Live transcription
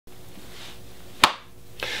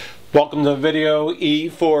Welcome to video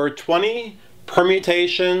E420,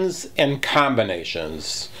 Permutations and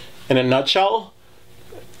Combinations. In a nutshell,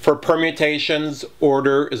 for permutations,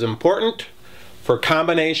 order is important. For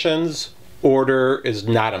combinations, order is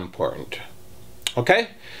not important. Okay?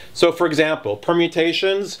 So for example,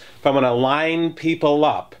 permutations, if I want to line people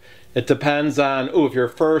up, it depends on, if you're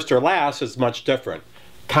first or last, is much different.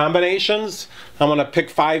 Combinations, I want to pick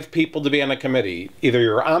 5 people to be on a committee. Either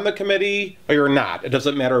you're on the committee or you're not. It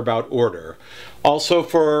doesn't matter about order. Also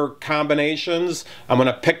for combinations, I'm going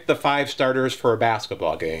to pick the 5 starters for a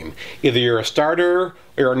basketball game. Either you're a starter or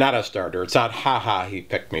you're not a starter. It's not, haha, he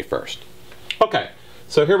picked me first. Okay,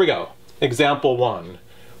 so here we go. Example 1.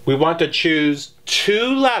 We want to choose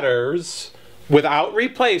 2 letters without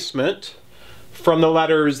replacement from the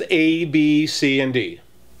letters A, B, C, and D.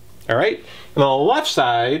 All right? And on the left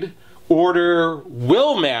side, order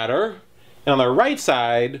will matter, and on the right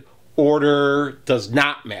side, order does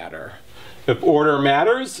not matter. If order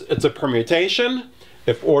matters, it's a permutation.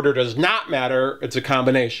 If order does not matter, it's a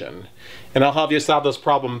combination. And I'll have you solve this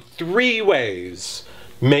problem 3 ways: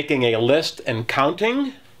 making a list and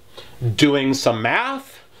counting, doing some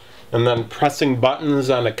math, and then pressing buttons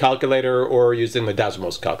on a calculator or using the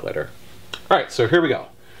Desmos calculator. All right, so here we go.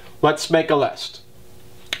 Let's make a list.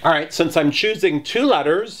 All right, since I'm choosing 2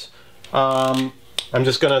 letters, I'm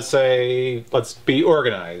just going to say, let's be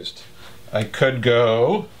organized. I could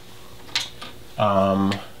go A,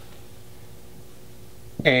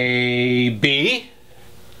 B,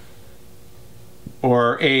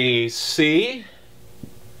 or A, C,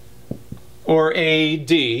 or A,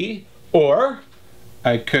 D, or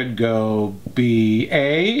I could go B,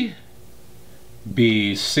 A,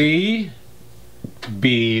 B, C,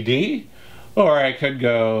 B, D, or I could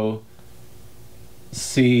go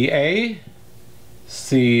CA,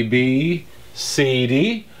 CB,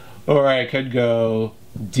 CD, or I could go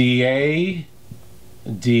DA,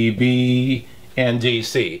 DB, and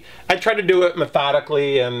DC. I try to do it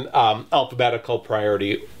methodically in alphabetical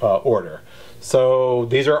priority order. So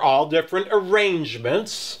these are all different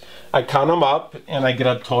arrangements. I count them up and I get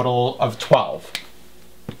a total of 12.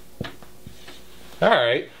 All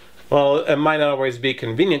right. Well, it might not always be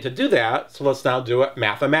convenient to do that, so let's now do it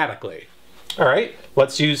mathematically. All right,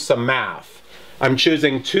 let's use some math. I'm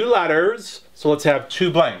choosing 2 letters, so let's have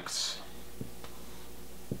 2 blanks.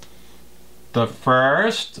 The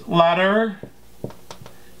first letter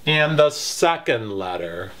and the second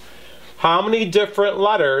letter. How many different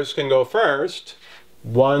letters can go first?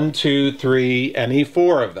 1, 2, 3, any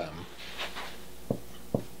 4 of them.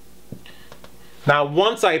 Now,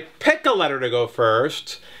 once I pick a letter to go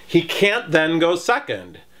first, he can't then go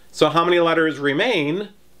second. So how many letters remain?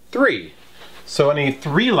 3. So any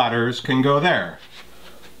 3 letters can go there.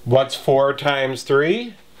 What's 4 times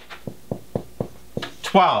 3?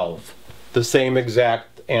 12. The same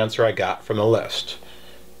exact answer I got from the list.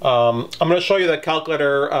 I'm going to show you the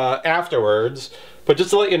calculator afterwards, but just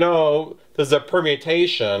to let you know, this is a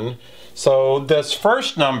permutation. So this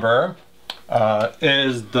first number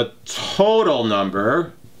is the total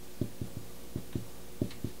number,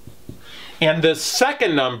 and this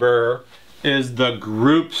second number is the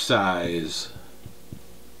group size.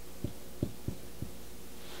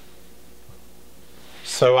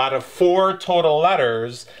 So out of 4 total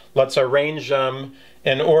letters, let's arrange them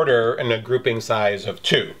in order in a grouping size of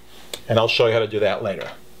 2. And I'll show you how to do that later.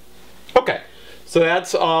 Okay, so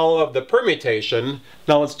that's all of the permutation.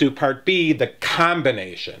 Now let's do part B, the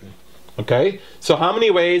combination. Okay, so how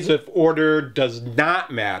many ways if order does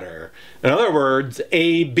not matter? In other words,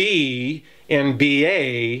 AB and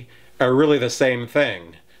BA are really the same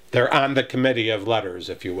thing. They're on the committee of letters,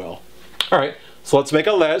 if you will. All right, so let's make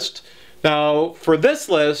a list. Now, for this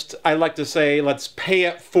list, I like to say, let's pay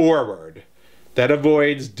it forward. That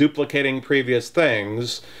avoids duplicating previous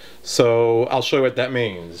things, so I'll show you what that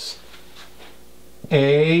means.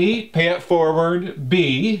 A, pay it forward,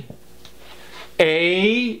 B.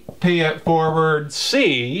 A, pay it forward,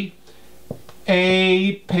 C.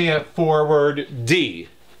 A, pay it forward, D.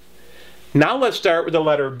 Now let's start with the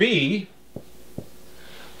letter B,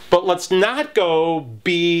 but let's not go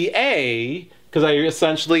BA, because I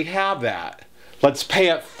essentially have that. Let's pay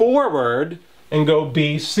it forward and go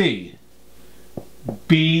BC.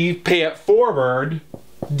 B, pay it forward,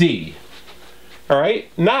 D. All right,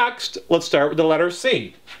 next, let's start with the letter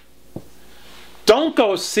C. Don't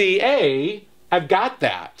go CA, I've got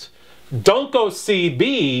that. Don't go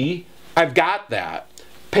CB, I've got that.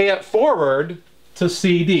 Pay it forward to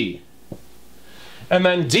CD. And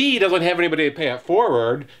then D doesn't have anybody to pay it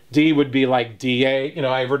forward. D would be like DA,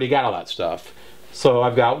 I've already got all that stuff. So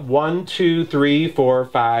I've got 1, 2, 3, 4,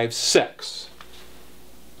 5, 6.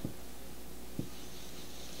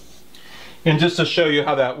 And just to show you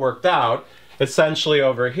how that worked out, essentially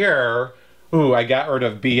over here, I got rid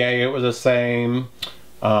of BA, it was the same.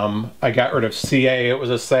 I got rid of CA, it was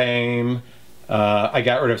the same. I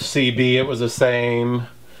got rid of CB, it was the same.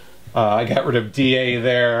 I got rid of DA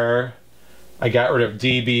there. I got rid of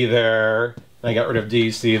DB there. And I got rid of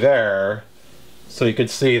DC there. So you could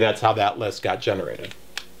see that's how that list got generated.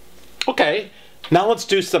 Okay, now let's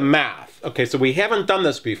do some math. Okay, so we haven't done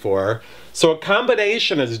this before. So a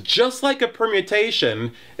combination is just like a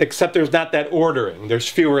permutation, except there's not that ordering. There's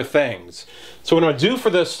fewer things. So what I'm going to do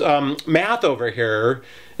for this math over here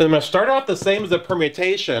is I'm going to start off the same as a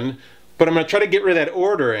permutation, but I'm going to try to get rid of that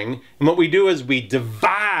ordering. And what we do is we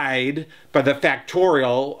divide by the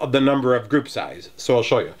factorial of the number of group size. So I'll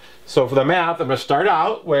show you. So for the math, I'm going to start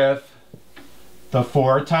out with the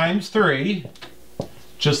 4 times 3,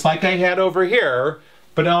 just like I had over here.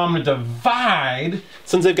 But now I'm going to divide,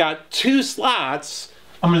 since I've got 2 slots,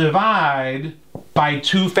 I'm going to divide by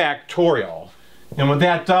 2 factorial. And what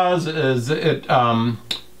that does is it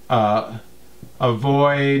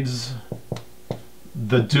avoids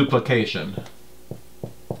the duplication.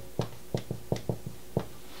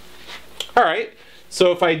 All right,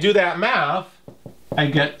 so if I do that math, I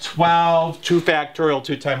get 12, 2 factorial,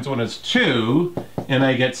 2 times 1 is 2, and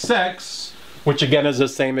I get 6, which again is the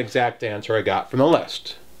same exact answer I got from the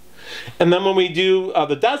list. And then when we do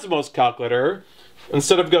the Desmos calculator,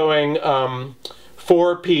 instead of going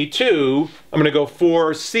 4P2, I'm going to go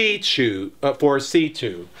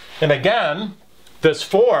 4C2. And again, this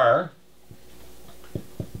 4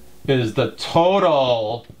 is the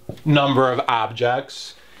total number of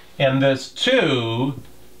objects, and this 2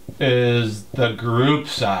 is the group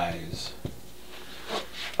size.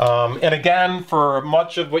 And again, for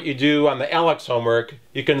much of what you do on the Alex homework,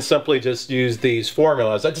 you can simply just use these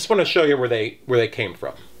formulas. I just want to show you where they came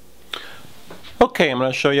from. Okay, I'm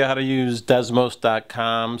going to show you how to use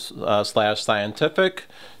desmos.com/scientific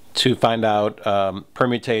to find out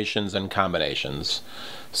permutations and combinations.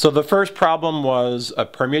 So the first problem was a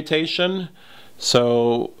permutation.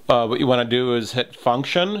 So what you want to do is hit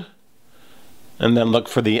function and then look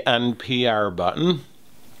for the NPR button.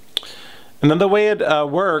 And then the way it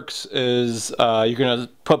works is you're going to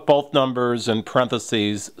put both numbers in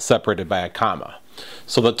parentheses separated by a comma.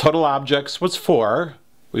 So the total objects was 4.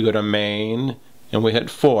 We go to main and we hit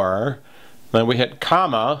 4. Then we hit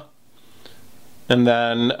comma, and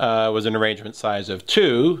then it was an arrangement size of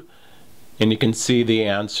 2. And you can see the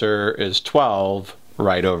answer is 12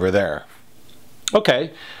 right over there.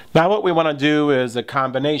 Okay, now what we want to do is a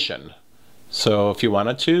combination. So if you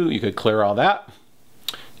wanted to, you could clear all that.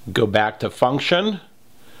 Go back to function,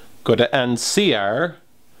 go to NCR,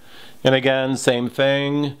 and again, same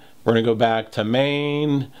thing. We're going to go back to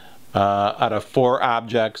main. Out of 4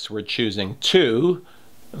 objects, we're choosing 2,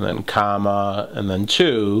 and then comma, and then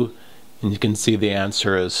 2, and you can see the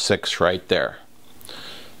answer is 6 right there.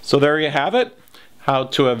 So there you have it, how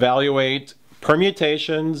to evaluate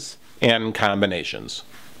permutations and combinations.